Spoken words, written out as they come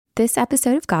This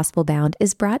episode of Gospel Bound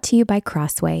is brought to you by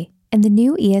Crossway and the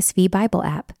new ESV Bible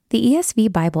app. The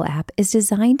ESV Bible app is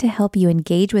designed to help you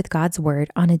engage with God's Word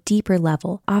on a deeper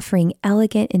level, offering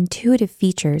elegant, intuitive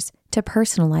features to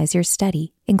personalize your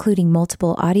study, including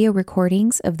multiple audio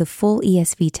recordings of the full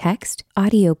ESV text,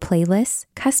 audio playlists,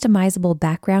 customizable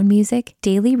background music,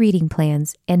 daily reading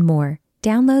plans, and more.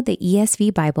 Download the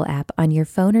ESV Bible app on your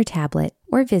phone or tablet,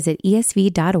 or visit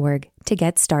esv.org to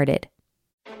get started.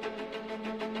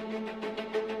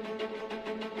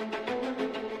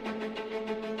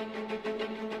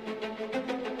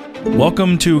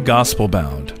 Welcome to Gospel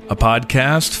Bound, a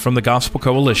podcast from the Gospel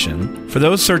Coalition for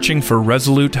those searching for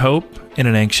resolute hope in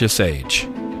an anxious age.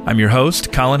 I'm your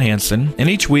host, Colin Hanson, and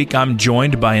each week I'm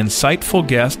joined by insightful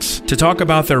guests to talk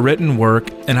about their written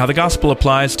work and how the gospel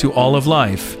applies to all of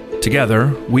life. Together,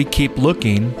 we keep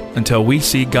looking until we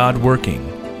see God working.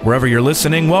 Wherever you're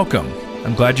listening, welcome.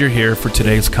 I'm glad you're here for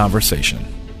today's conversation.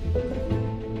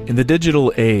 In the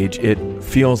digital age, it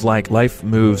feels like life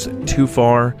moves too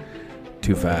far,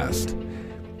 too fast.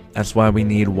 That's why we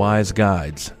need wise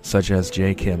guides, such as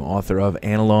Jay Kim, author of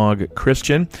Analog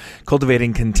Christian,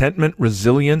 Cultivating Contentment,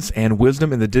 Resilience, and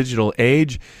Wisdom in the Digital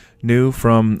Age, new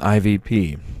from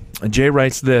IVP. Jay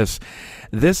writes this: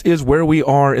 "This is where we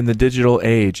are in the digital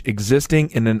age,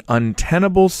 existing in an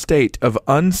untenable state of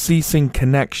unceasing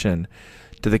connection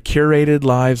to the curated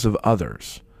lives of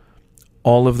others.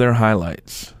 All of their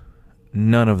highlights,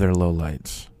 none of their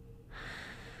lowlights."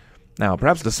 Now,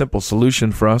 perhaps the simple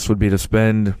solution for us would be to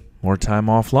spend more time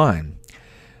offline.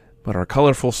 But our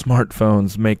colorful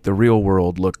smartphones make the real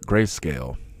world look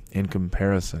grayscale. In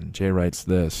comparison, Jay writes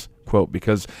this, quote,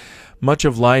 "Because much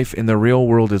of life in the real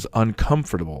world is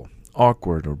uncomfortable,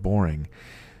 awkward, or boring,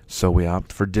 so we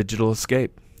opt for digital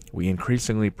escape. We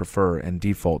increasingly prefer and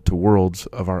default to worlds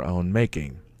of our own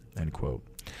making," end quote.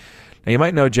 Now, you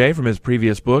might know Jay from his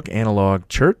previous book, Analog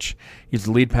Church. He's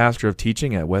the lead pastor of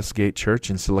teaching at Westgate Church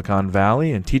in Silicon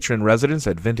Valley and teacher-in-residence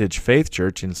at Vintage Faith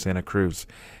Church in Santa Cruz,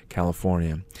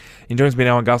 California. He joins me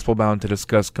now on Gospel Bound to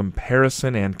discuss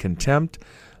comparison and contempt,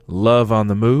 love on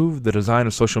the move, the design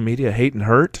of social media, hate and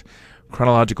hurt,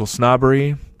 chronological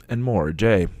snobbery, and more.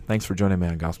 Jay, thanks for joining me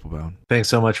on Gospel Bound. Thanks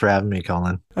so much for having me,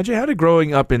 Colin. Jay, how did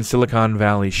growing up in Silicon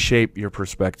Valley shape your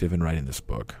perspective in writing this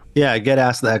book? Yeah, I get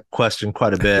asked that question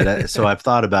quite a bit, so I've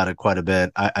thought about it quite a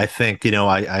bit. I think,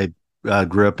 I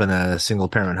grew up in a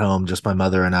single-parent home, just my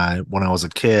mother and I. When I was a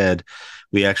kid,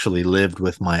 we actually lived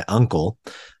with my uncle,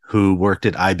 who worked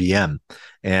at IBM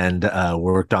and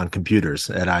worked on computers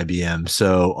at IBM.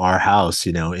 So our house,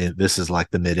 this is like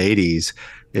the mid-'80s,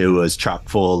 it was chock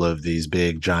full of these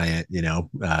big, giant,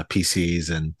 PCs.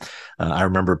 And I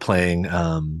remember playing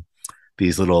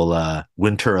these little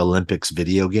Winter Olympics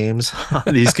video games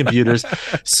on these computers.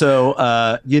 So,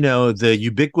 the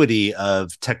ubiquity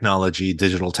of technology,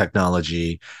 digital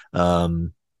technology,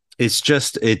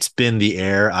 it's been the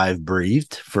air I've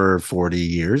breathed for 40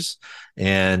 years.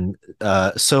 And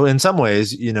so in some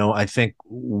ways, I think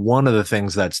one of the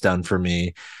things that's done for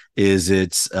me is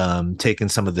it's taken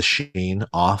some of the sheen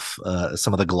off,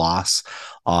 some of the gloss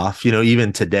off.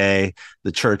 Even today,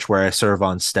 the church where I serve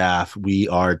on staff, we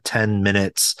are 10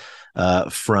 minutes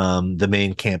from the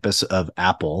main campus of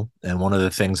Apple. And one of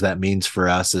the things that means for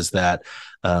us is that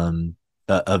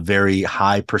a very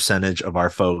high percentage of our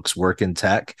folks work in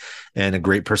tech, and a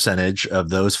great percentage of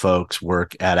those folks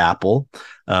work at Apple.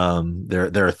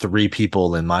 There are 3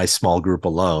 people in my small group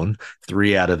alone,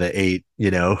 3 out of the 8,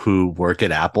 who work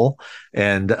at Apple.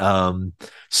 And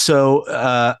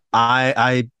so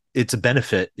it's a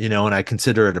benefit, and I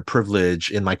consider it a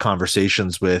privilege in my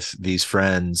conversations with these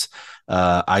friends.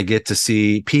 I get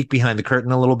to peek behind the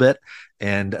curtain a little bit.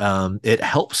 And it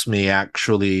helps me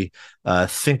actually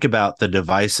think about the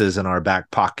devices in our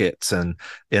back pockets and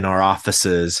in our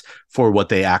offices for what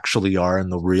they actually are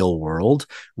in the real world,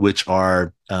 which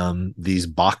are these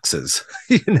boxes,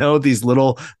 these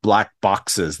little black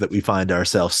boxes that we find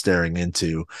ourselves staring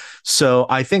into. So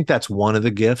I think that's one of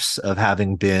the gifts of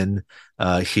having been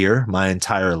here my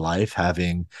entire life,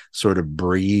 having sort of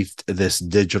breathed this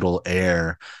digital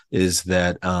air, is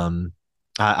that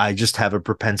I just have a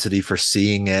propensity for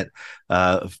seeing it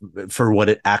for what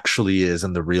it actually is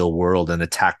in the real world, in a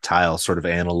tactile sort of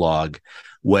analog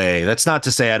way. That's not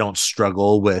to say I don't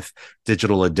struggle with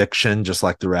digital addiction just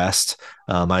like the rest.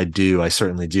 I do. I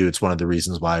certainly do. It's one of the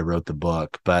reasons why I wrote the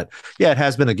book. But yeah, it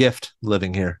has been a gift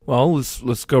living here. Well,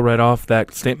 let's go right off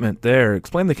that statement there.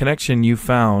 Explain the connection you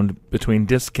found between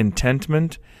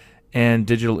discontentment and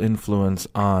digital influence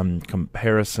on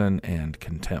comparison and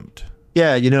contempt.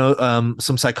 Yeah,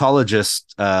 some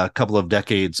psychologists a couple of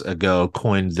decades ago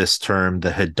coined this term, the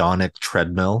hedonic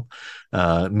treadmill,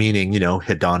 meaning,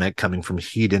 hedonic coming from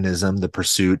hedonism, the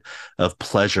pursuit of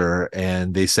pleasure.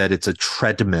 And they said it's a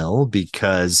treadmill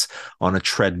because on a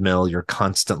treadmill, you're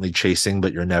constantly chasing,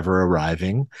 but you're never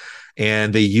arriving.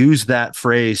 And they use that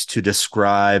phrase to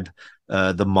describe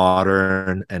the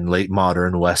modern and late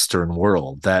modern Western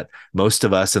world, that most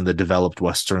of us in the developed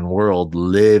Western world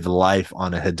live life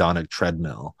on a hedonic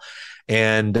treadmill.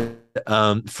 And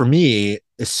for me,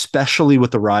 especially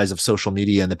with the rise of social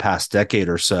media in the past decade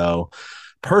or so,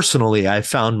 personally, I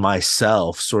found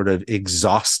myself sort of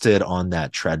exhausted on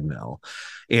that treadmill.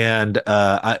 And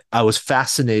I was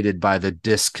fascinated by the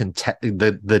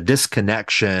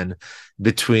disconnection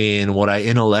between what I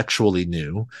intellectually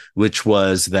knew, which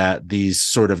was that these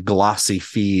sort of glossy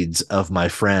feeds of my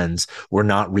friends were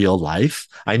not real life.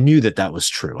 I knew that that was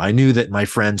true. I knew that my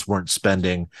friends weren't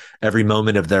spending every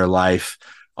moment of their life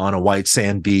on a white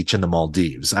sand beach in the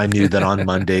Maldives. I knew that on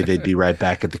Monday they'd be right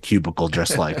back at the cubicle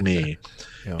just like me.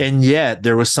 Yeah. And yet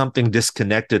there was something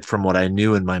disconnected from what I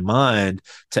knew in my mind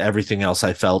to everything else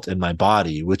I felt in my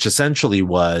body, which essentially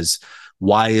was,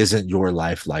 why isn't your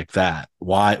life like that?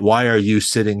 Why are you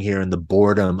sitting here in the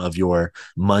boredom of your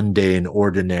mundane,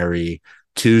 ordinary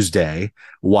Tuesday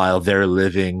while they're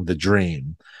living the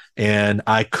dream? And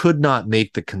I could not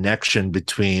make the connection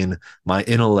between my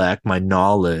intellect, my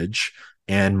knowledge,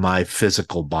 and my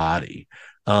physical body.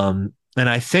 And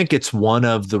I think it's one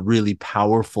of the really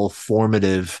powerful,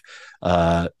 formative,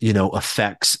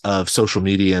 effects of social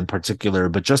media in particular,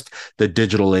 but just the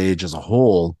digital age as a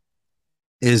whole,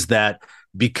 is that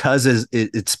because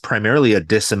it's primarily a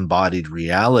disembodied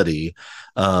reality,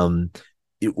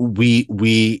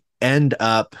 we end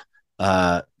up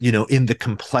in the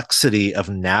complexity of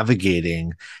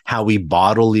navigating how we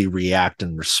bodily react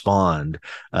and respond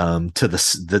to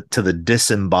the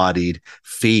disembodied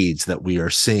feeds that we are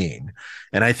seeing.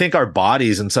 And I think our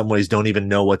bodies in some ways don't even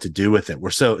know what to do with it.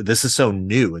 This is so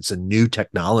new. It's a new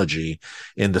technology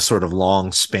in the sort of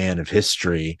long span of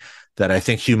history that I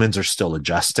think humans are still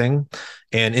adjusting.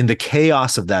 And in the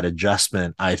chaos of that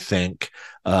adjustment, I think,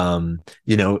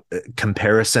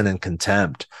 comparison and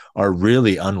contempt are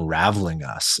really unraveling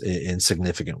us in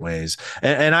significant ways.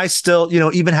 And I still,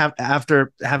 even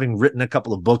after having written a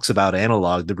couple of books about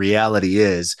analog, the reality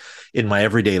is in my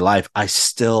everyday life, I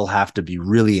still have to be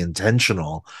really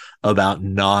intentional about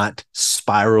not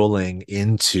spiraling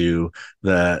into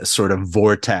the sort of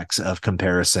vortex of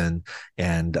comparison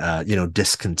and,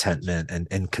 discontentment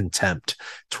and contempt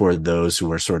toward those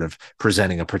who are sort of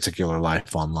presenting a particular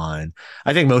life online.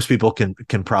 I think most people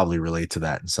can probably relate to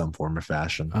that in some form or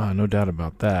fashion. No doubt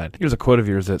about that. Here's a quote of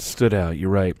yours that stood out. You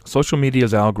write, "Social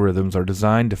media's algorithms are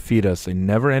designed to feed us a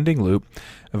never-ending loop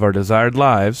of our desired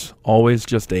lives, always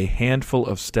just a handful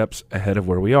of steps ahead of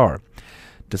where we are.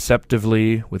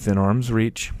 Deceptively within arm's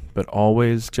reach, but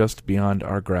always just beyond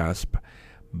our grasp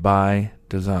by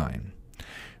design.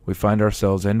 We find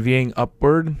ourselves envying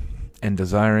upward and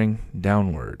desiring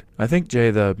downward." I think, Jay,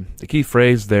 the key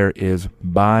phrase there is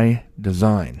by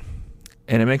design.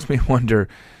 And it makes me wonder,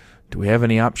 do we have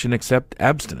any option except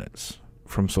abstinence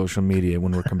from social media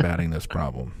when we're combating this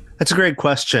problem? That's a great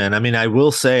question. I mean, I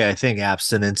will say I think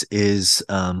abstinence is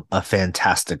a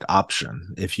fantastic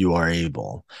option if you are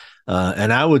able.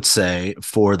 And I would say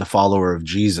for the follower of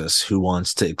Jesus who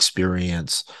wants to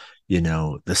experience,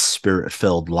 the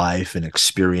spirit-filled life and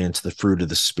experience the fruit of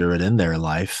the Spirit in their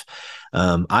life,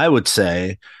 I would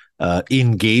say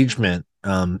engagement,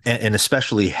 and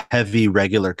especially heavy,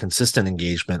 regular, consistent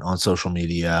engagement on social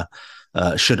media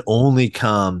should only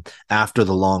come after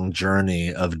the long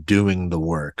journey of doing the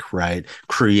work, right?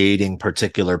 Creating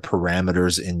particular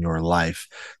parameters in your life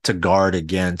to guard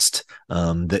against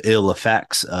the ill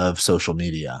effects of social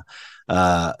media.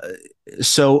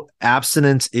 So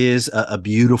abstinence is a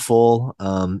beautiful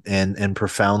and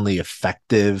profoundly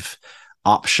effective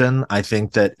option. I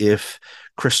think that if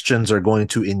Christians are going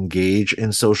to engage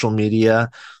in social media,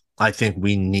 I think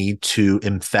we need to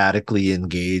emphatically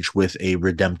engage with a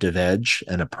redemptive edge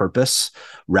and a purpose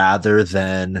rather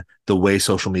than the way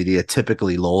social media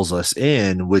typically lulls us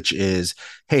in, which is,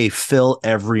 hey, fill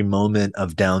every moment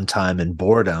of downtime and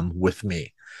boredom with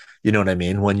me. You know what I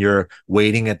mean? When you're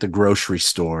waiting at the grocery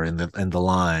store in the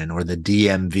line, or the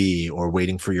DMV, or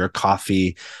waiting for your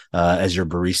coffee as your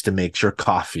barista makes your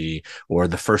coffee, or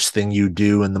the first thing you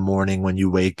do in the morning when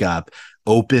you wake up,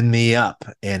 open me up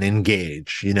and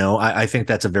engage. I think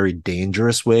that's a very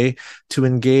dangerous way to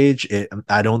engage.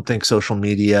 I don't think social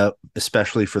media,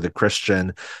 especially for the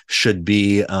Christian, should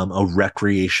be a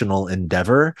recreational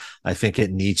endeavor. I think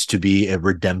it needs to be a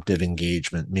redemptive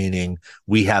engagement, meaning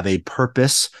we have a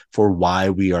purpose for why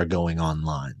we are going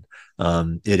online.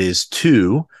 It is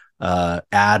to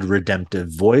add redemptive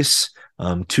voice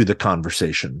to the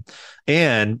conversation.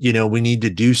 And, we need to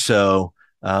do so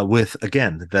with,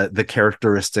 again, the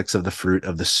characteristics of the fruit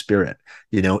of the Spirit.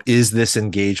 Is this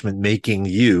engagement making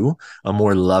you a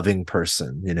more loving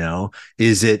person?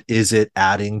 Is it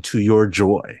adding to your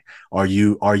joy? Are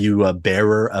you a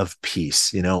bearer of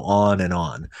peace? On and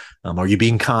on. Are you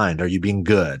being kind? Are you being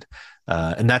good?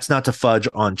 And that's not to fudge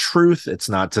on truth. It's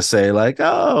not to say like,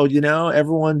 oh,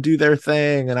 everyone do their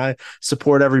thing and I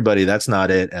support everybody. That's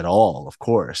not it at all, of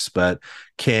course. But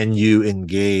can you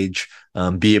engage,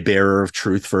 be a bearer of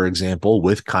truth, for example,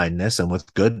 with kindness and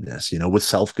with goodness, with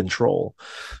self-control?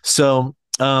 So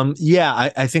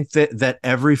I think that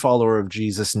every follower of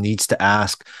Jesus needs to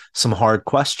ask some hard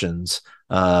questions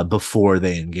before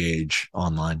they engage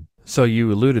online. So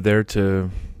you alluded there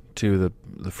to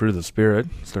the fruit of the Spirit,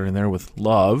 starting there with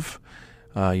love.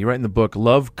 You write in the book,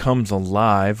 love comes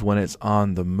alive when it's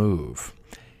on the move.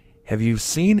 Have you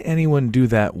seen anyone do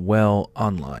that well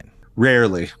online?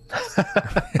 Rarely.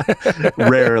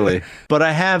 Rarely. But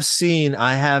I have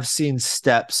seen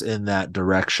steps in that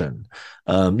direction.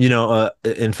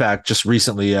 In fact, just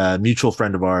recently, a mutual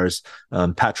friend of ours,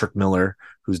 Patrick Miller,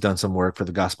 who's done some work for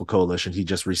the Gospel Coalition, he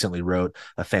just recently wrote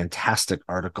a fantastic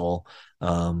article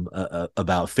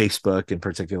about Facebook in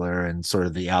particular and sort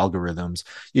of the algorithms.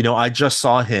 I just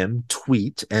saw him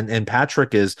tweet, and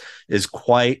Patrick is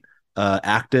quite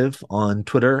active on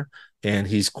Twitter, and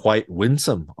he's quite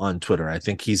winsome on Twitter. I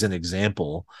think he's an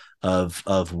example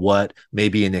of what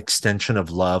maybe an extension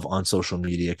of love on social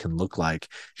media can look like.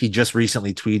 He just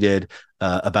recently tweeted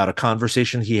about a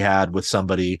conversation he had with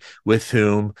somebody with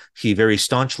whom he very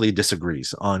staunchly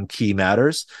disagrees on key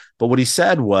matters. But what he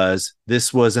said was,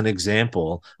 this was an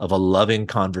example of a loving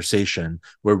conversation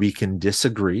where we can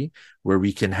disagree, where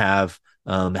we can have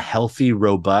healthy,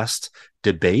 robust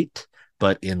debate,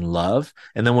 but in love.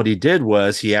 And then what he did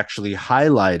was he actually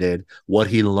highlighted what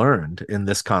he learned in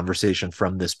this conversation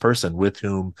from this person with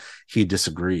whom he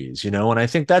disagrees, and I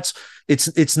think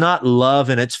it's not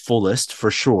love in its fullest, for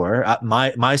sure.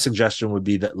 My suggestion would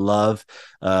be that love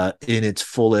in its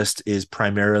fullest is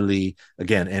primarily,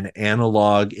 again, an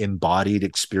analog embodied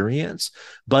experience,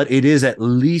 but it is at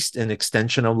least an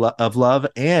extension of love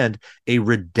and a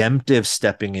redemptive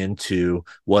stepping into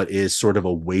what is sort of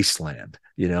a wasteland,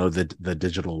 the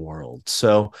digital world.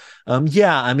 So,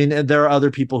 there are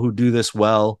other people who do this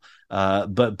well,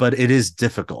 but it is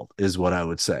difficult, is what I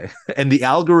would say. And the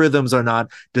algorithms are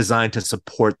not designed to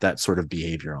support that sort of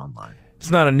behavior online. It's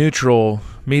not a neutral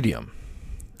medium.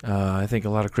 I think a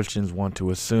lot of Christians want to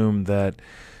assume that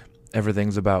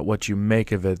everything's about what you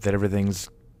make of it, that everything's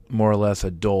more or less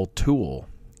a dull tool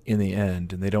in the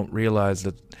end, and they don't realize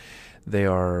that they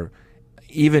are,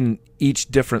 even each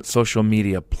different social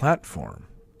media platform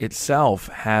itself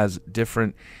has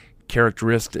different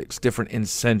characteristics, different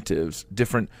incentives,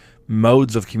 different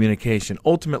modes of communication,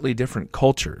 ultimately different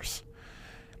cultures.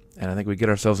 And I think we get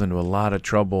ourselves into a lot of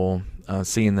trouble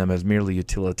seeing them as merely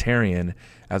utilitarian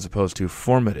as opposed to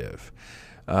formative.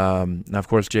 Now, of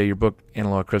course, Jay, your book,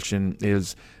 Analog Christian,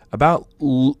 is about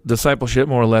discipleship,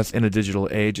 more or less, in a digital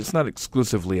age. It's not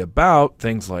exclusively about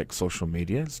things like social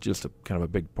media. It's just kind of a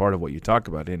big part of what you talk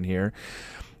about in here.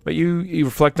 But you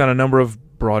reflect on a number of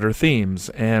broader themes,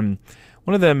 and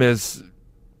one of them is,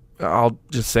 I'll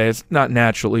just say, it's not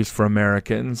natural, at least for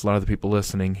Americans, a lot of the people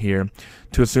listening here,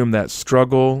 to assume that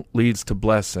struggle leads to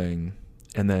blessing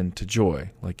and then to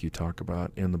joy, like you talk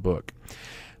about in the book.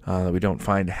 That we don't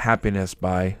find happiness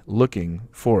by looking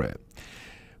for it.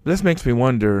 But this makes me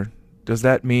wonder, does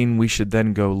that mean we should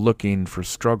then go looking for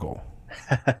struggle?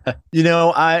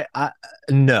 No,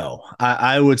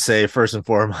 I would say first and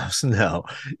foremost, no.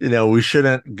 We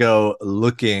shouldn't go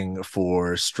looking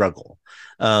for struggle.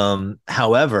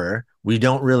 However, we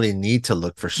don't really need to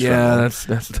look for struggle. Yeah,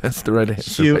 that's the right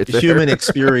answer. Right there. Human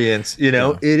experience, it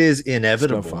is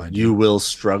inevitable. You will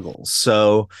struggle.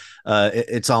 So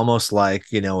it's almost like,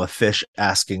 a fish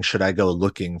asking, should I go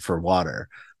looking for water?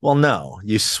 Well, no,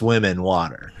 you swim in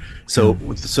water. So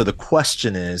the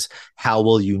question is, how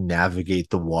will you navigate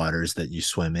the waters that you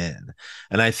swim in?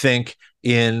 And I think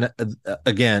in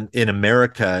again, in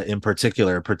America in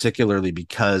particular, particularly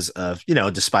because of,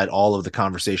 despite all of the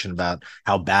conversation about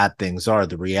how bad things are,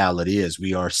 the reality is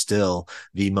we are still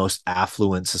the most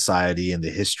affluent society in the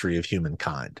history of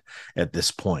humankind at this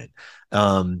point.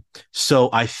 Um, so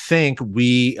I think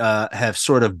we have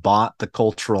sort of bought the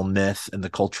cultural myth and the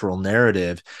cultural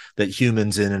narrative that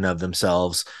humans, in and of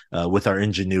themselves, with our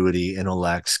ingenuity,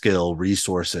 intellect, skill,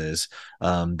 resources,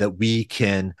 that we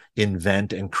can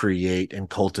invent and create and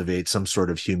cultivate some sort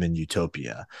of human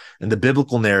utopia. And the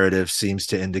biblical narrative seems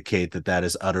to indicate that that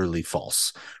is utterly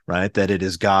false, right? That it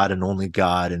is God and only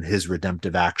God and his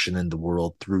redemptive action in the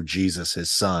world through Jesus,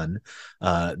 his son,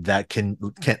 that can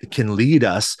lead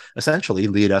us, essentially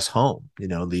lead us home,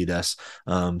 lead us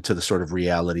to the sort of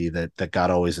reality that God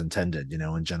always intended,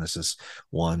 in Genesis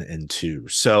 1 and 2.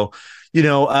 So, in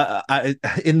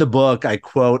the book, I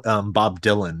quote Bob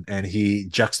Dylan, and he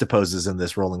juxtaposes in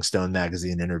this Rolling Stone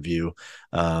magazine interview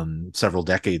several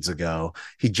decades ago.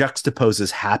 He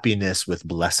juxtaposes happiness with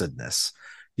blessedness,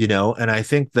 and I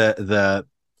think that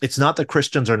it's not that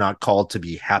Christians are not called to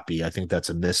be happy. I think that's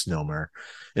a misnomer.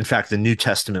 In fact, the New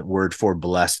Testament word for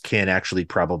blessed can actually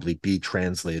probably be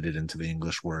translated into the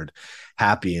English word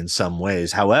happy in some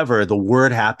ways. However, the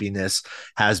word happiness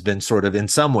has been sort of in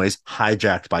some ways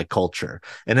hijacked by culture.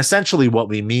 And essentially what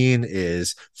we mean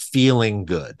is feeling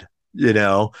good,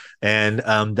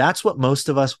 and that's what most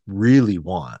of us really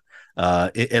want.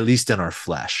 At least in our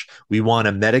flesh, we want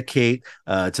to medicate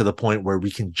to the point where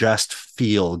we can just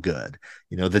feel good.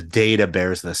 The data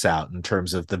bears this out in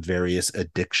terms of the various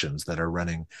addictions that are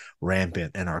running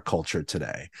rampant in our culture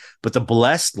today. But the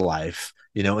blessed life,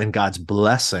 and God's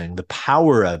blessing, the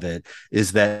power of it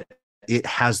is that it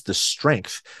has the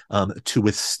strength to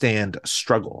withstand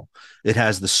struggle. It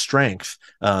has the strength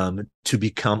to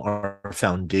become our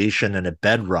foundation and a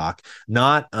bedrock,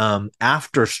 not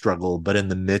after struggle, but in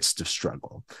the midst of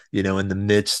struggle, in the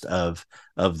midst of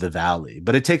the valley.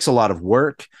 But it takes a lot of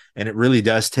work, and it really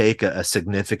does take a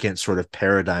significant sort of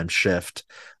paradigm shift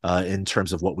in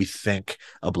terms of what we think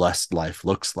a blessed life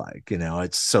looks like.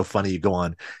 It's so funny. You go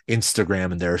on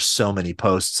Instagram and there are so many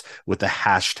posts with the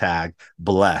hashtag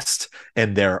blessed,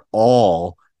 and they're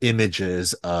all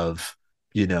images of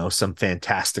some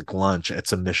fantastic lunch at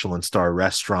some Michelin star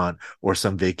restaurant or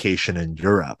some vacation in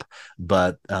Europe.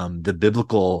 But the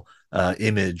biblical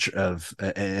image of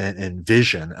and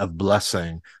vision of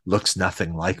blessing looks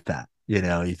nothing like that.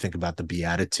 You think about the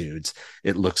Beatitudes,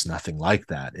 it looks nothing like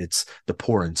that. It's the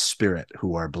poor in spirit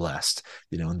who are blessed,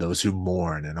 and those who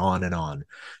mourn, and on and on.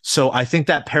 So I think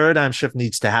that paradigm shift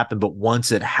needs to happen. But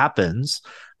once it happens,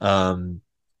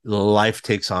 life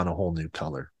takes on a whole new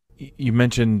color. You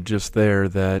mentioned just there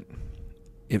that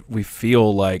if we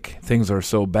feel like things are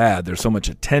so bad, there's so much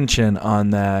attention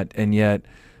on that, and yet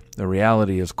the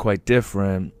reality is quite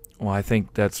different. Well, I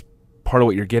think that's part of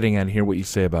what you're getting at here, what you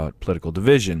say about political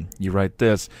division. You write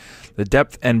this: the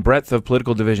depth and breadth of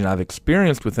political division I've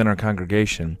experienced within our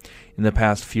congregation in the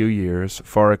past few years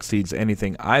far exceeds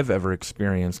anything I've ever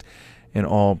experienced in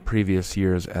all previous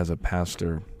years as a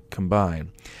pastor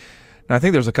combined. Now, I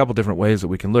think there's a couple different ways that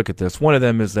we can look at this. One of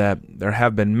them is that there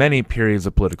have been many periods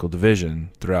of political division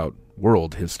throughout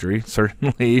world history,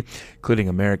 certainly, including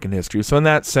American history. So in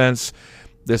that sense,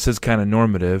 this is kind of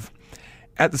normative.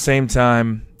 At the same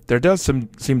time, there does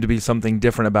seem to be something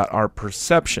different about our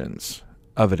perceptions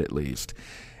of it, at least.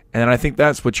 And I think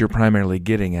that's what you're primarily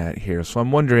getting at here. So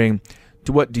I'm wondering,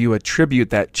 to what do you attribute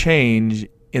that change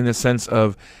in the sense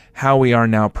of how we are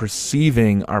now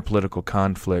perceiving our political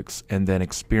conflicts and then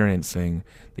experiencing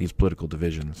these political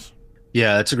divisions?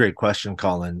 Yeah, that's a great question,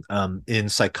 Colin. In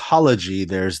psychology,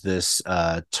 there's this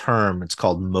term. It's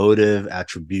called motive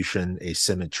attribution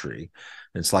asymmetry.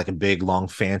 It's like a big, long,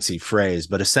 fancy phrase,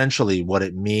 but essentially what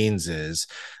it means is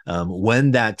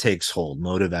when that takes hold,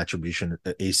 motive attribution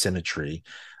asymmetry,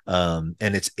 and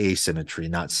it's asymmetry,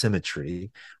 not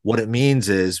symmetry. What it means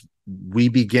is we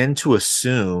begin to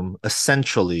assume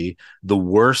essentially the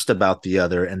worst about the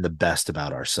other and the best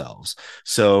about ourselves.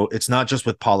 So it's not just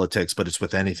with politics, but it's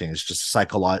with anything. It's just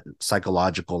a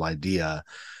psychological idea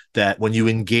that when you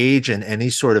engage in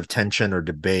any sort of tension or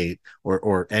debate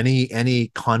or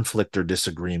any conflict or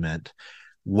disagreement,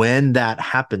 when that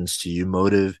happens to you,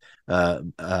 motive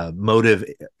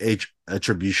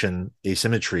attribution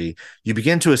asymmetry, you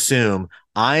begin to assume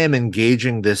I am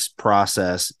engaging this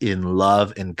process in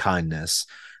love and kindness.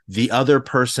 The other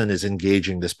person is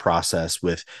engaging this process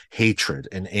with hatred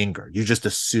and anger. You just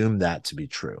assume that to be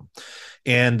true.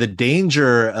 And the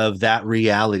danger of that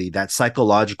reality, that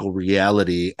psychological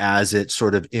reality, as it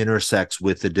sort of intersects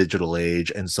with the digital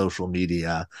age and social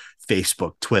media,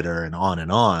 Facebook, Twitter, and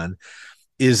on,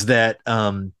 is that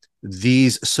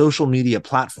these social media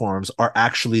platforms are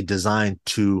actually designed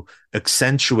to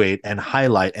accentuate and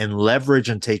highlight and leverage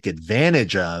and take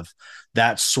advantage of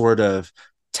that sort of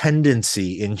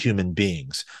tendency in human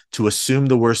beings to assume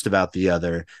the worst about the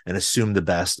other and assume the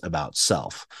best about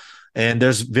self. And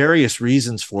there's various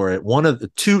reasons for it. One of the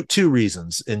two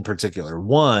reasons in particular.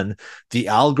 One, the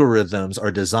algorithms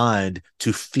are designed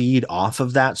to feed off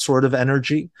of that sort of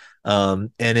energy,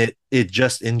 and it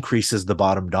just increases the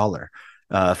bottom dollar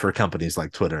for companies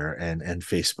like Twitter and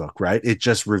Facebook, right? It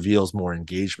just reveals more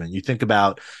engagement. You think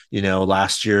about,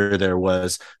 last year there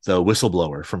was the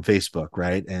whistleblower from Facebook,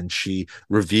 right? And she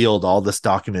revealed all this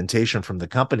documentation from the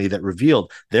company that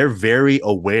revealed they're very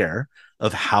aware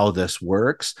of how this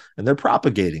works, and they're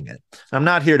propagating it. I'm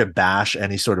not here to bash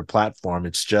any sort of platform.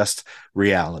 It's just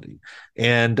reality.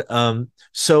 And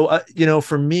so,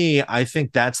 for me, I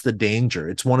think that's the danger.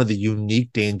 It's one of the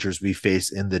unique dangers we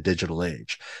face in the digital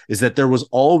age, is that there was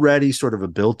already sort of a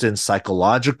built-in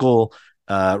psychological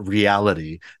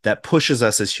reality that pushes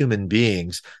us as human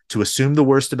beings to assume the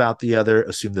worst about the other,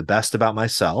 assume the best about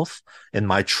myself and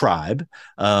my tribe.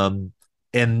 And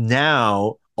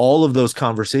now all of those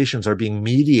conversations are being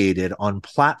mediated on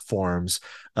platforms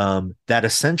that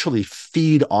essentially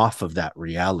feed off of that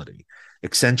reality,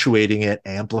 accentuating it,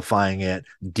 amplifying it,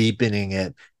 deepening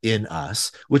it in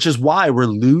us, which is why we're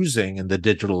losing in the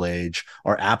digital age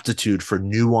our aptitude for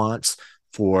nuance,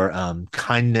 for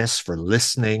kindness, for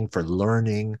listening, for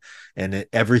learning, and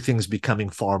everything's becoming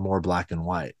far more black and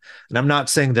white. And I'm not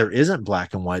saying there isn't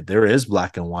black and white. There is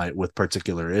black and white with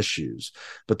particular issues,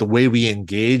 but the way we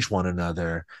engage one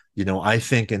another, I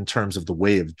think in terms of the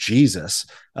way of Jesus,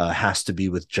 has to be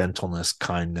with gentleness,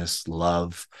 kindness,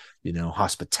 love,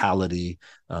 hospitality,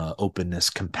 openness,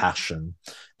 compassion.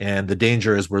 And the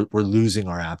danger is we're losing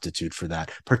our aptitude for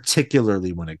that,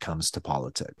 particularly when it comes to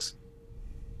politics.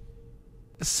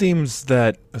 It seems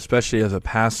that, especially as a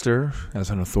pastor, as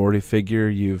an authority figure,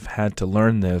 you've had to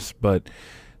learn this, but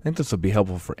I think this will be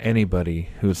helpful for anybody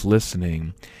who's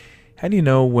listening. How do you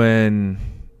know when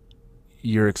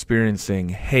you're experiencing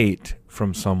hate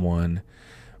from someone,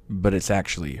 but it's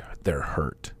actually their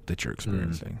hurt that you're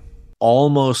experiencing?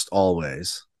 Almost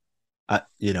always.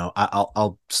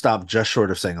 I'll stop just short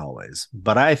of saying always,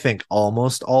 but I think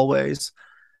almost always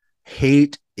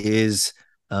hate is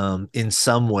in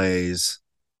some ways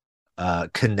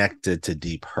connected to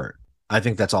deep hurt. I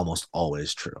think that's almost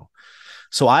always true.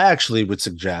 So I actually would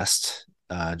suggest,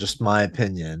 just my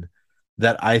opinion,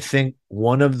 that I think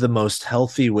one of the most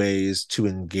healthy ways to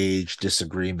engage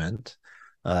disagreement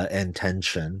and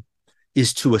tension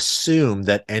is to assume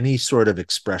that any sort of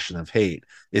expression of hate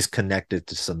is connected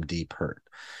to some deep hurt.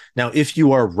 Now, if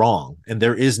you are wrong and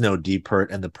there is no deep hurt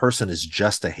and the person is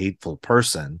just a hateful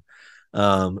person,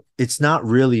 it's not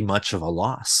really much of a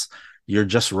loss. You're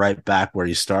just right back where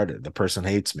you started. The person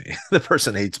hates me. The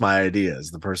person hates my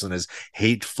ideas. The person is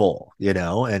hateful,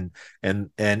 and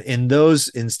in those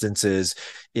instances,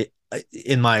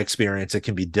 in my experience, it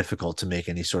can be difficult to make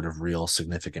any sort of real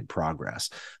significant progress.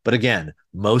 But again,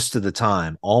 most of the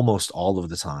time, almost all of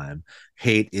the time,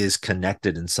 hate is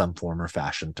connected in some form or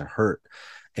fashion to hurt.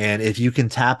 And if you can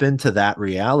tap into that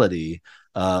reality,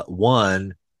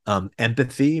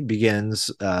 empathy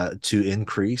begins to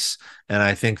increase. And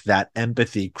I think that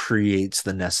empathy creates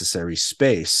the necessary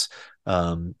space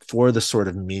for the sort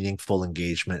of meaningful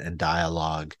engagement and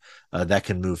dialogue that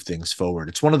can move things forward.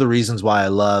 It's one of the reasons why I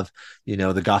love,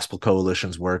 the Gospel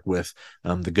Coalition's work with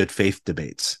the good faith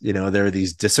debates. There are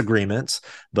these disagreements,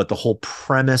 but the whole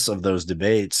premise of those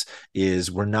debates is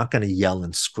we're not going to yell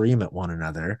and scream at one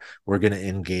another. We're going to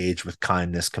engage with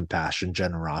kindness, compassion,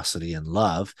 generosity, and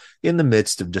love in the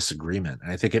midst of disagreement.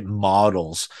 And I think it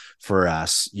models for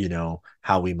us,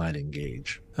 how we might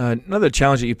engage. Another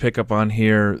challenge that you pick up on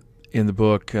here in the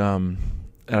book, and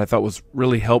I thought was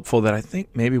really helpful, that I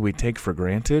think maybe we take for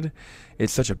granted.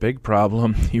 It's such a big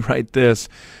problem. You write this: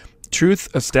 truth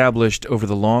established over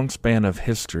the long span of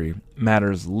history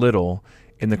matters little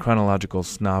in the chronological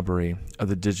snobbery of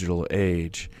the digital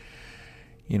age.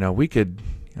 We could,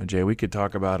 Jay, we could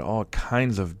talk about all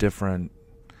kinds of different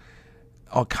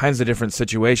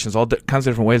situations, all kinds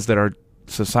of different ways that our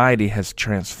society has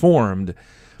transformed,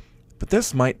 but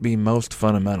this might be most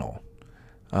fundamental.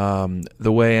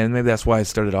 The way, and maybe that's why I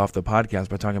started off the podcast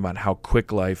by talking about how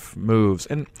quick life moves.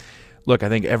 And look, I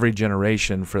think every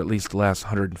generation for at least the last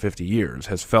 150 years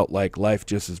has felt like life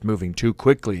just is moving too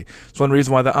quickly. It's one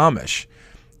reason why the Amish,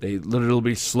 they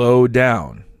literally slow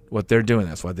down what they're doing.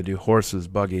 That's why they do horses,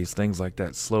 buggies, things like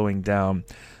that, slowing down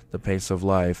the pace of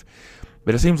life.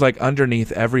 But it seems like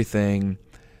underneath everything,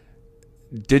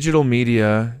 digital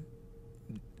media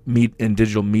and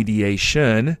digital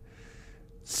mediation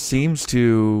seems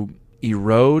to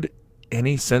erode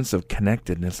any sense of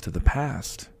connectedness to the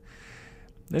past.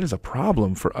 That is a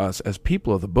problem for us as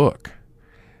people of the book.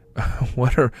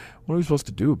 What are we supposed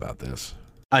to do about this?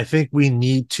 I think we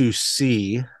need to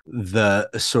see the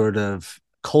sort of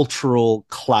cultural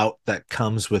clout that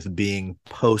comes with being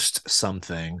post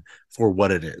something for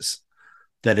what it is,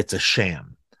 that it's a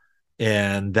sham,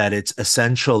 and that it's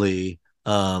essentially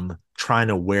trying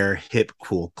to wear hip,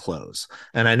 cool clothes.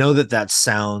 And I know that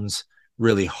sounds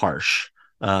really harsh.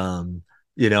 And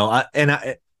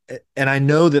I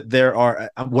know that there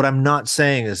are, what I'm not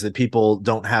saying is that people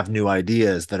don't have new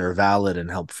ideas that are valid and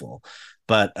helpful.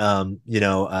 But,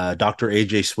 Dr.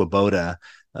 AJ Swoboda,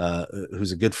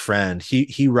 who's a good friend,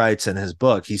 he writes in his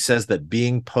book, he says that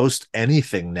being post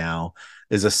anything now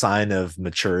is a sign of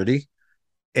maturity.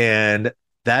 And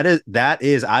that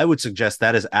is, I would suggest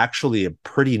that is actually a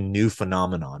pretty new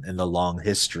phenomenon in the long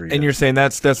history. And you're saying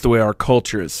that's the way our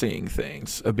culture is seeing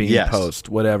things, of being post,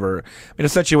 whatever. I mean,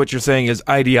 essentially what you're saying is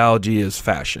ideology is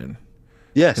fashion.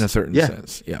 Yes. In a certain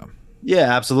sense. Yeah.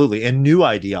 Yeah, absolutely. And new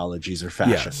ideologies are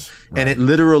fashion. Yes, right. And it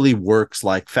literally works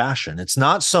like fashion. It's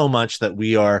not so much that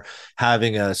we are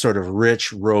having a sort of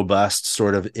rich, robust,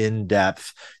 sort of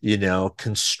in-depth,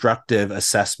 constructive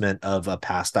assessment of a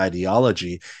past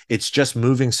ideology. It's just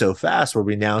moving so fast where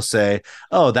we now say,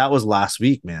 oh, that was last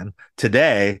week, man.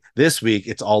 Today, this week,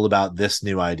 it's all about this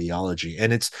new ideology.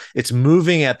 And it's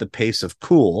moving at the pace of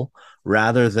cool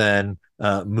rather than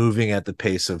moving at the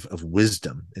pace of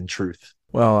wisdom and truth.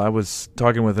 Well, I was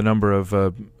talking with a number of,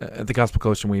 at the Gospel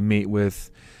Coalition, we meet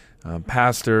with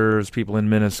pastors, people in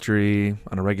ministry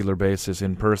on a regular basis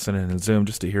in person and in Zoom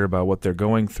just to hear about what they're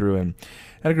going through. And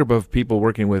I had a group of people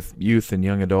working with youth and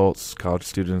young adults, college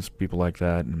students, people like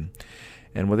that.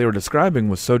 And what they were describing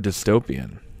was so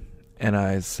dystopian. And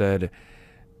I said,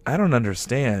 I don't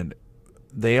understand.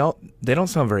 They don't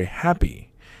sound very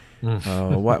happy.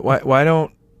 Why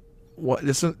don't...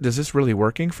 Is this really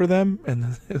working for them?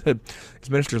 And these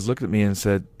ministers looked at me and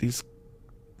said, these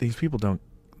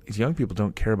young people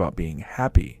don't care about being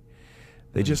happy.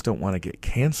 They just don't want to get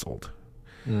canceled.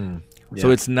 Yeah.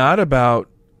 So it's not about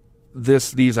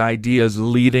these ideas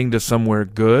leading to somewhere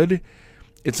good.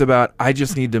 It's about, I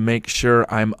just need to make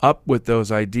sure I'm up with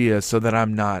those ideas so that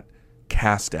I'm not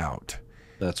cast out.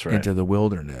 That's right. Into the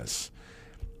wilderness.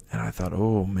 And I thought,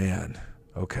 oh man,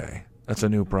 okay, that's a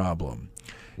new problem.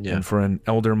 Yeah. And for an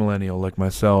elder millennial like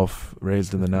myself,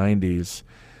 raised in the 90s,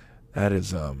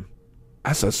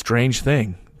 that's a strange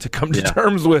thing to come to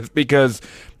terms with, because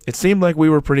it seemed like we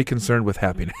were pretty concerned with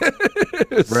happiness.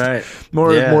 Right.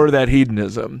 More of that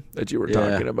hedonism that you were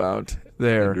talking about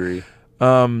there. I agree.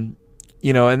 And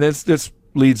this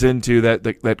leads into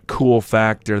that cool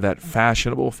factor, that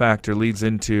fashionable factor leads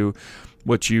into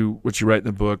what you write in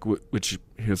the book, which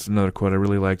here's another quote I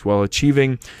really liked. While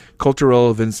achieving cultural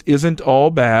relevance isn't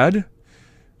all bad,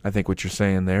 I think what you're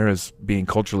saying there is being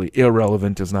culturally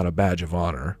irrelevant is not a badge of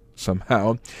honor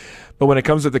somehow. But when it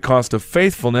comes at the cost of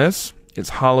faithfulness, it's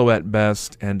hollow at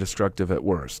best and destructive at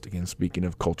worst. Again, speaking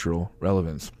of cultural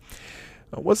relevance.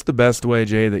 What's the best way,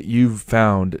 Jay, that you've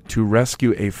found to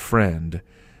rescue a friend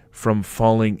from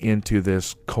falling into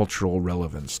this cultural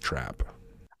relevance trap?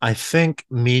 I think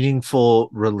meaningful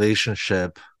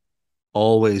relationship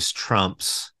always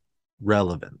trumps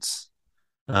relevance.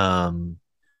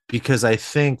 Because I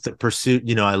think the pursuit,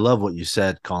 I love what you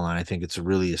said, Colin. I think it's a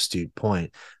really astute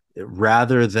point.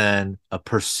 Rather than a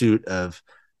pursuit of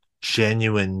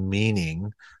genuine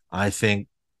meaning, I think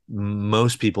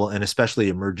most people, and especially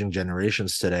emerging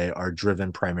generations today, are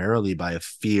driven primarily by a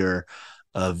fear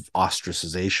of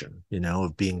ostracization,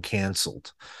 of being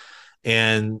canceled.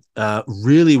 And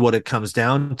really what it comes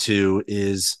down to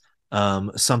is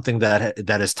something that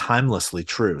is timelessly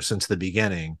true since the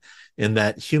beginning, in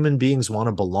that human beings want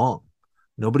to belong.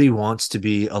 Nobody wants to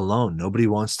be alone. Nobody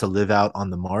wants to live out on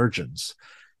the margins.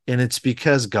 And it's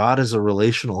because God is a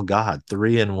relational God,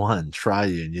 3-in-1,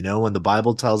 triune. When the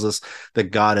Bible tells us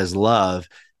that God is love,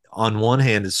 on one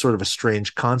hand, it's sort of a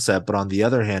strange concept, but on the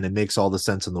other hand, it makes all the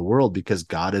sense in the world, because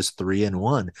God is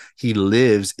 3-in-1. He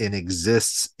lives and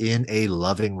exists in a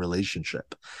loving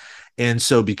relationship. And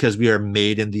so because we are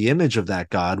made in the image of that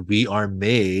God, we are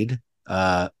made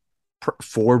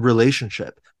for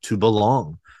relationship, to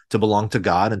belong to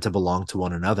God and to belong to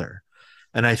one another.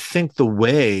 And I think the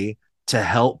way to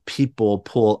help people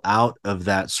pull out of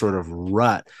that sort of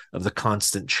rut of the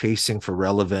constant chasing for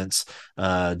relevance,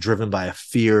 driven by a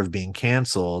fear of being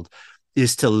canceled,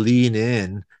 is to lean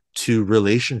in to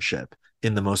relationship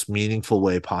in the most meaningful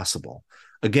way possible.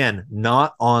 Again,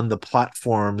 not on the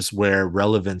platforms where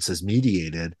relevance is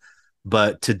mediated,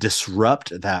 but to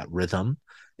disrupt that rhythm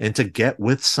and to get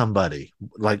with somebody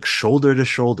like shoulder to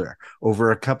shoulder over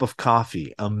a cup of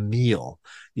coffee, a meal,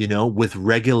 with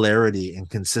regularity and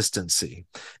consistency,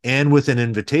 and with an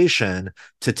invitation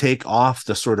to take off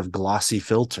the sort of glossy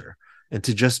filter and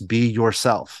to just be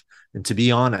yourself and to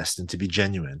be honest and to be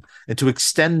genuine and to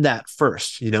extend that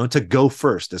first, to go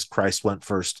first as Christ went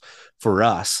first for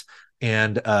us,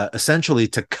 and essentially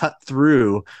to cut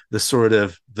through the sort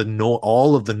of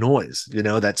all of the noise,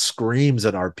 that screams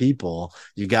at our people.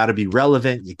 You got to be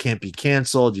relevant. You can't be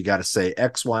canceled. You got to say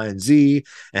X, Y, and Z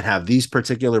and have these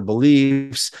particular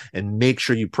beliefs and make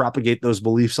sure you propagate those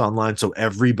beliefs online so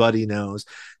everybody knows.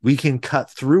 We can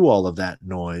cut through all of that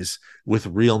noise with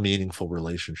real meaningful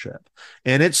relationship.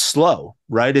 And it's slow,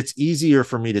 right? It's easier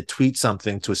for me to tweet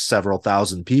something to several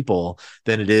thousand people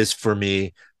than it is for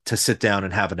me to sit down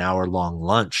and have an hour-long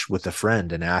lunch with a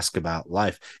friend and ask about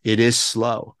life. It is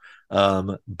slow,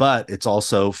 but it's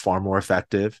also far more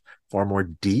effective, far more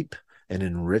deep and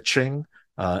enriching,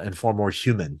 and far more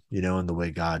human, in the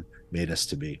way God made us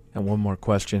to be. And one more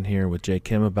question here with Jay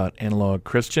Kim about Analog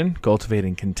Christian,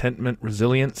 cultivating contentment,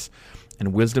 resilience,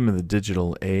 and wisdom in the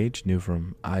digital age, new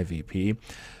from IVP.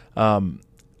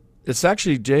 It's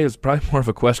actually, Jay, is probably more of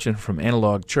a question from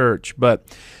Analog Church, but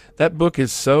that book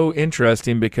is so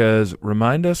interesting because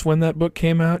remind us when that book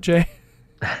came out, Jay?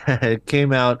 It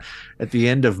came out at the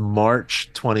end of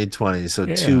March 2020, so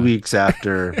 2 weeks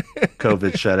after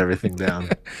COVID shut everything down.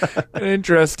 An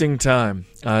interesting time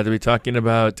to be talking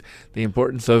about the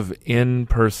importance of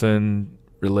in-person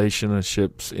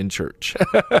relationships in church.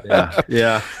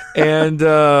 Yeah.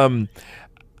 And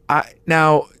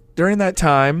now, during that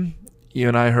time, you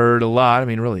and I heard a lot,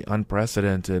 really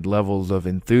unprecedented levels of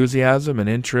enthusiasm and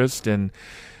interest in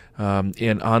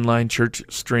online church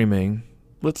streaming.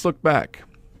 Let's look back.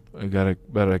 We've got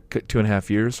about 2.5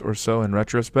 years or so in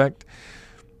retrospect.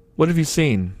 What have you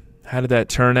seen? How did that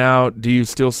turn out? Do you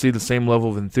still see the same level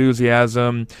of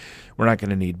enthusiasm? We're not going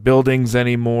to need buildings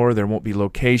anymore. There won't be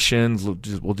locations.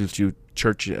 We'll just do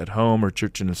church at home or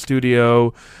church in a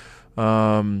studio.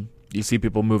 You see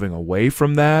people moving away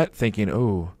from that, thinking,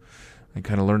 oh, I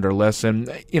kind of learned our lesson.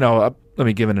 Let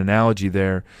me give an analogy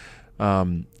there.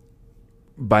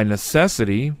 By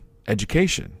necessity,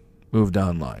 education moved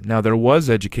online. Now, there was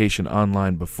education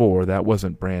online before. That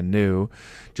wasn't brand new,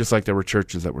 just like there were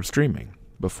churches that were streaming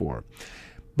before.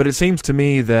 But it seems to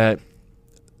me that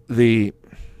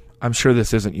I'm sure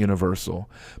this isn't universal,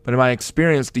 but in my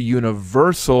experience, the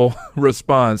universal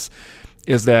response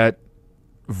is that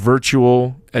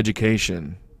virtual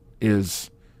education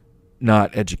is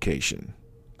not education.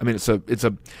 It's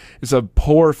a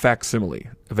poor facsimile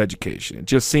of education. It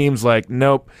just seems like,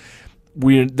 nope,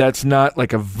 that's not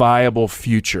like a viable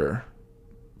future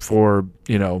for,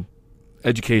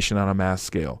 education on a mass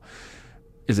scale.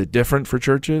 Is it different for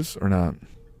churches or not?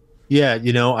 Yeah,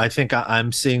 I think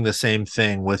I'm seeing the same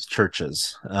thing with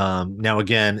churches. Now,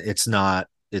 again, it's not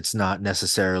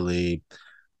necessarily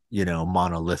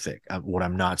monolithic. What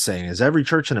I'm not saying is every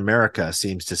church in America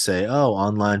seems to say, oh,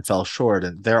 online fell short.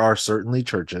 And there are certainly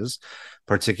churches,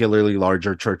 particularly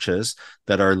larger churches,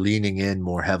 that are leaning in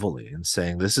more heavily and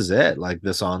saying, this is it. Like,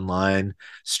 this online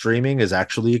streaming is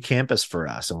actually a campus for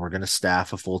us. And we're going to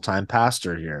staff a full-time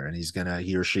pastor here. And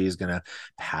he or she is going to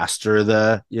pastor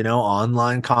the,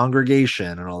 online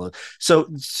congregation and all that. So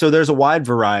there's a wide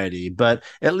variety, but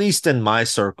at least in my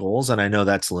circles, and I know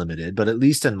that's limited, but at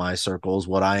least in my circles,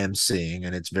 what I am seeing,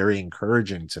 and it's very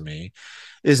encouraging to me,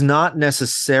 is not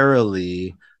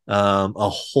necessarily a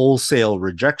wholesale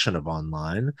rejection of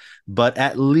online, but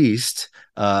at least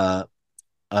a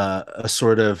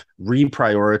sort of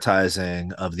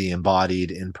reprioritizing of the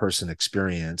embodied in-person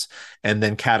experience, and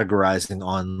then categorizing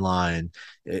online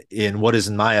in what is,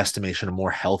 in my estimation, a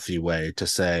more healthy way to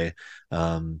say,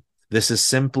 this is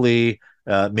simply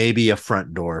maybe a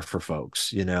front door for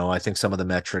folks. I think some of the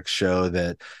metrics show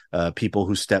that people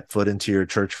who step foot into your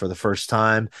church for the first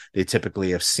time, they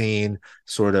typically have seen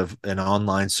sort of an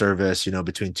online service,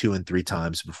 between 2 and 3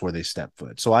 times before they step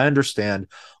foot. So I understand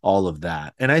all of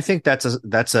that. And I think that's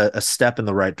a step in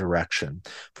the right direction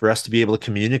for us to be able to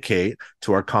communicate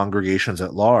to our congregations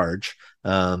at large.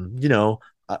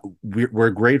 We're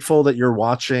grateful that you're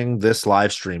watching this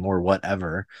live stream or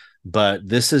whatever, but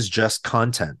this is just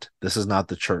content. This is not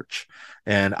the church.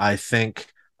 And I think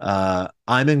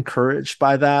I'm encouraged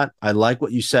by that. I like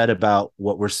what you said about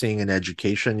what we're seeing in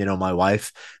education. My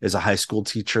wife is a high school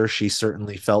teacher. She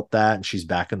certainly felt that, and she's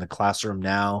back in the classroom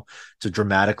now. It's a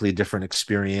dramatically different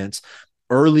experience.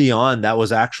 early on, that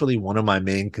was actually one of my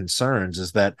main concerns,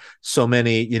 is that so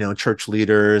many, church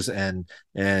leaders and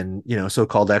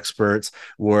so-called experts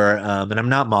were, and I'm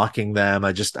not mocking them.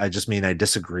 I just mean I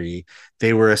disagree.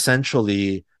 They were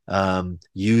essentially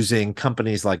using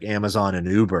companies like Amazon and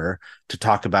Uber to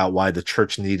talk about why the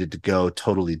church needed to go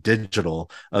totally digital,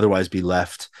 otherwise be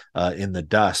left in the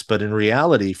dust. But in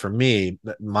reality, for me,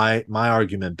 my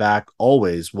argument back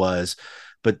always was,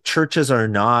 but churches are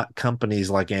not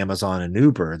companies like Amazon and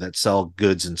Uber that sell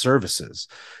goods and services.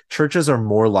 Churches are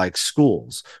more like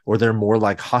schools, or they're more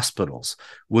like hospitals.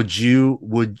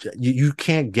 You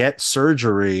can't get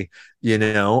surgery,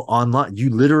 online.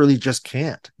 You literally just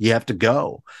can't. You have to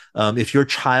go. If your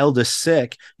child is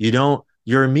sick,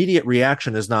 your immediate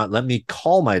reaction is not, let me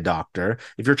call my doctor.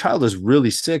 If your child is really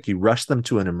sick, you rush them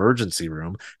to an emergency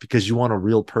room because you want a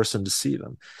real person to see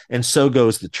them. And so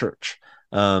goes the church.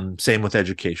 Same with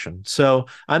education. So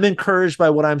I'm encouraged by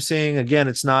what I'm seeing. Again,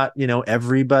 it's not,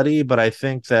 everybody, but I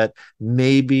think that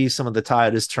maybe some of the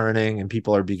tide is turning and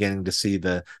people are beginning to see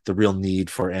the real need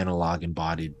for analog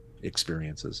embodied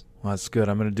experiences. Well, that's good.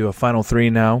 I'm going to do a final three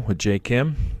now with Jay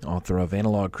Kim, author of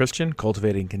Analog Christian,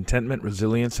 Cultivating Contentment,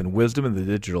 Resilience, and Wisdom in the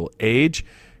Digital Age.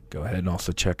 Go ahead and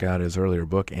also check out his earlier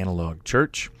book, Analog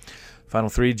Church. Final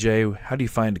three, Jay, how do you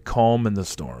find calm in the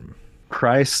storm?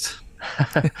 Christ.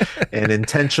 And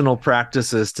intentional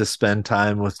practices to spend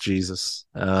time with Jesus.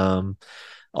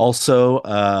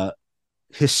 Also,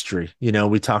 history.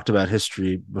 We talked about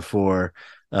history before.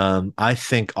 I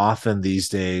think often these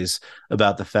days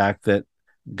about the fact that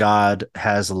God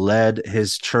has led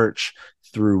his church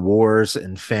through wars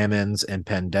and famines and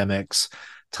pandemics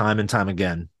time and time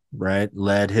again, right?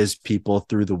 Led his people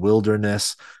through the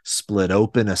wilderness, split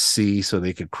open a sea so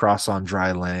they could cross on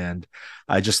dry land.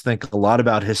 I just think a lot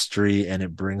about history, and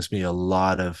it brings me a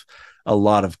lot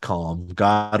of calm.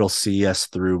 God will see us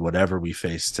through whatever we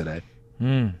face today.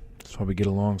 That's why we get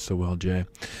along so well, Jay.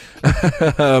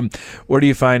 Where do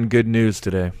you find good news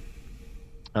today?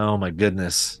 Oh my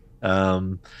goodness.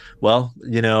 Well,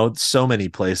 so many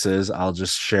places. I'll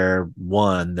just share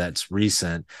one that's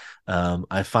recent.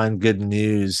 I find good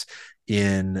news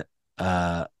in,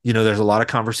 there's a lot of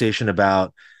conversation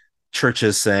about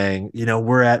churches saying,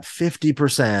 we're at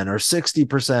 50% or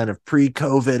 60% of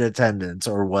pre-COVID attendance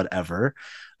or whatever.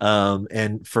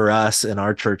 And for us in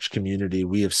our church community,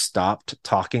 we have stopped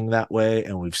talking that way,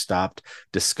 and we've stopped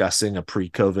discussing a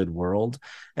pre-COVID world.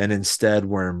 And instead,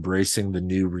 we're embracing the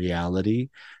new reality.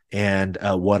 And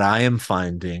what I am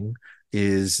finding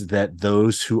is that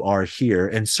those who are here,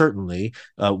 and certainly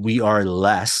we are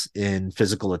less in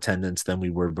physical attendance than we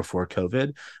were before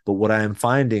COVID, but what I am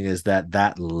finding is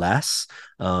that less,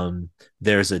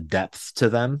 there's a depth to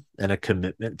them and a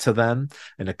commitment to them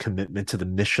and a commitment to the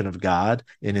mission of God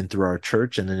in and through our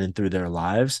church and in and through their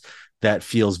lives that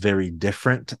feels very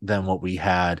different than what we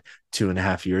had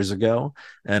 2.5 years ago.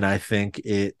 And I think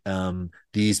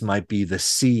these might be the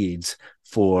seeds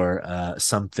for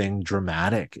something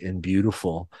dramatic and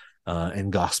beautiful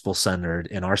and gospel-centered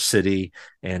in our city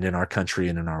and in our country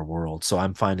and in our world. So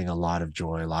I'm finding a lot of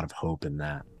joy, a lot of hope in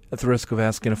that. At the risk of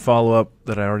asking a follow-up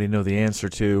that I already know the answer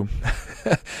to,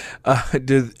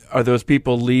 are those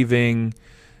people leaving,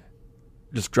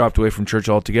 just dropped away from church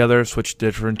altogether, switched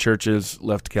different churches,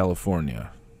 left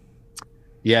California?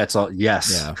 Yeah, it's all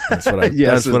yes. Yeah, that's what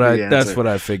I. That's what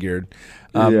I figured.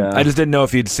 I just didn't know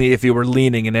if you were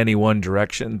leaning in any one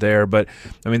direction there. But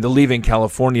I mean, the leaving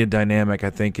California dynamic,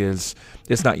 I think, it's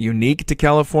not unique to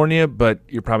California, but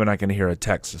you're probably not going to hear a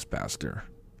Texas pastor,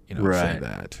 say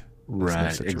that.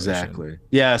 Right, exactly.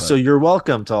 Yeah, so you're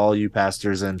welcome to all you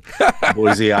pastors in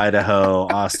Boise, Idaho,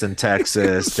 Austin,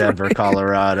 Texas, Denver,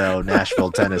 Colorado,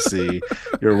 Nashville, Tennessee.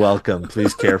 You're welcome.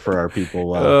 Please care for our people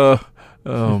well.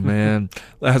 Oh, man.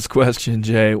 Last question,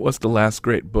 Jay. What's the last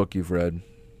great book you've read?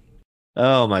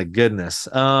 Oh, my goodness.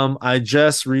 I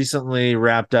just recently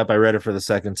wrapped up, I read it for the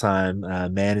second time,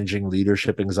 Managing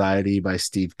Leadership Anxiety by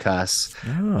Steve Cuss.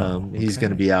 He's going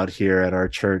to be out here at our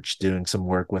church doing some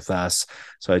work with us.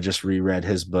 So I just reread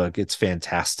his book. It's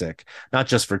fantastic, not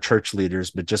just for church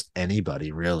leaders, but just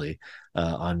anybody really,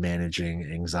 on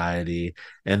managing anxiety.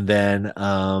 And then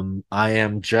I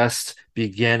am just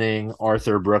beginning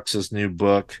Arthur Brooks's new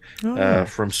book,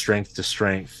 From Strength to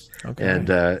Strength. Okay. And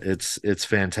it's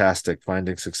fantastic,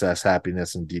 finding success,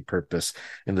 happiness, and deep purpose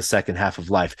in the second half of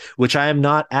life, which I am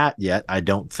not at yet, I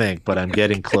don't think, but I'm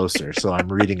getting closer. So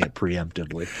I'm reading it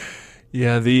preemptively.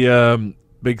 Yeah, the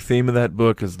big theme of that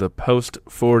book is the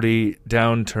post-40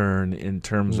 downturn in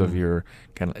terms of your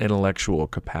kind of intellectual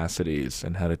capacities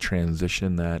and how to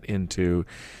transition that into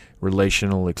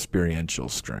relational experiential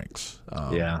strengths.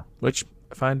 Which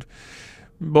I find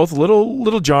both a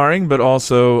little jarring, but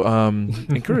also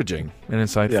encouraging and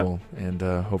insightful, and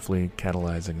hopefully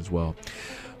catalyzing as well.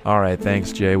 All right,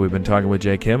 thanks, Jay. We've been talking with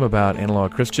Jay Kim about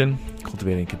Analog Christian,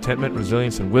 cultivating contentment,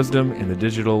 resilience, and wisdom in the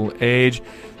digital age.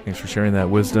 Thanks for sharing that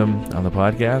wisdom on the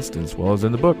podcast as well as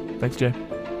in the book. Thanks, Jay.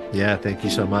 Yeah, thank you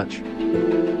so much.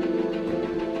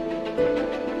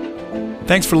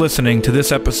 Thanks for listening to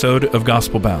this episode of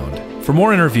Gospel Bound. For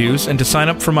more interviews and to sign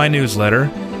up for my newsletter,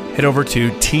 head over to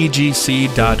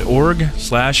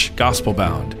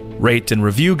tgc.org/gospelbound. Rate and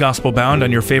review Gospel Bound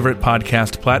on your favorite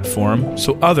podcast platform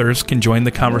so others can join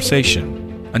the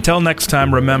conversation. Until next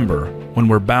time, remember, when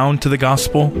we're bound to the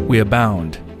gospel, we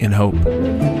abound in hope.